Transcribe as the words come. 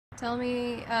Tell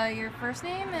me your first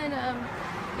name and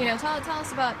tell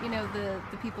us about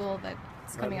the people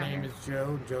that's My coming out name here. is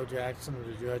Joe Jackson. I'm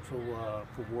the judge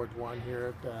for Ward 1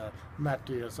 here. I'm at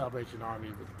the Salvation Army.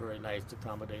 It was very nice to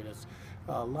accommodate us.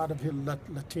 A lot of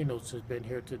Latinos have been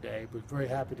here today. We're very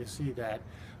happy to see that.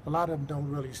 A lot of them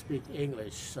don't really speak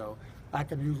English, so I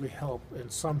can usually help in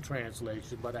some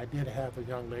translation, but I did have a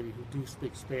young lady who do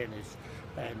speak Spanish,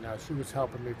 and she was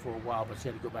helping me for a while, but she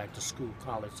had to go back to school,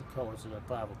 college, of course, at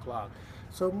 5 o'clock.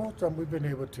 So most of them, we've been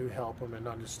able to help them and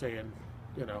understand,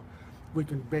 you know, we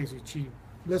can basically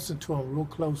listen to them real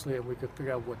closely and we can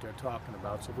figure out what they're talking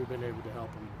about. So we've been able to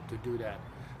help them to do that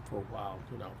for a while,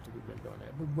 so we've been doing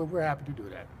that. But we're happy to do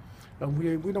that.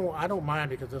 And we don't, I don't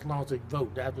mind it because as long as they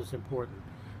vote, that's what's important.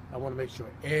 I want to make sure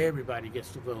everybody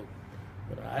gets to vote.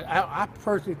 I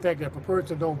personally think that if a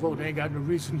person don't vote, they ain't got no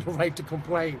reason, no right to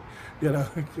complain,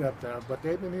 but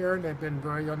they've been here and they've been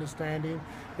very understanding.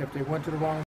 If they went to the wrong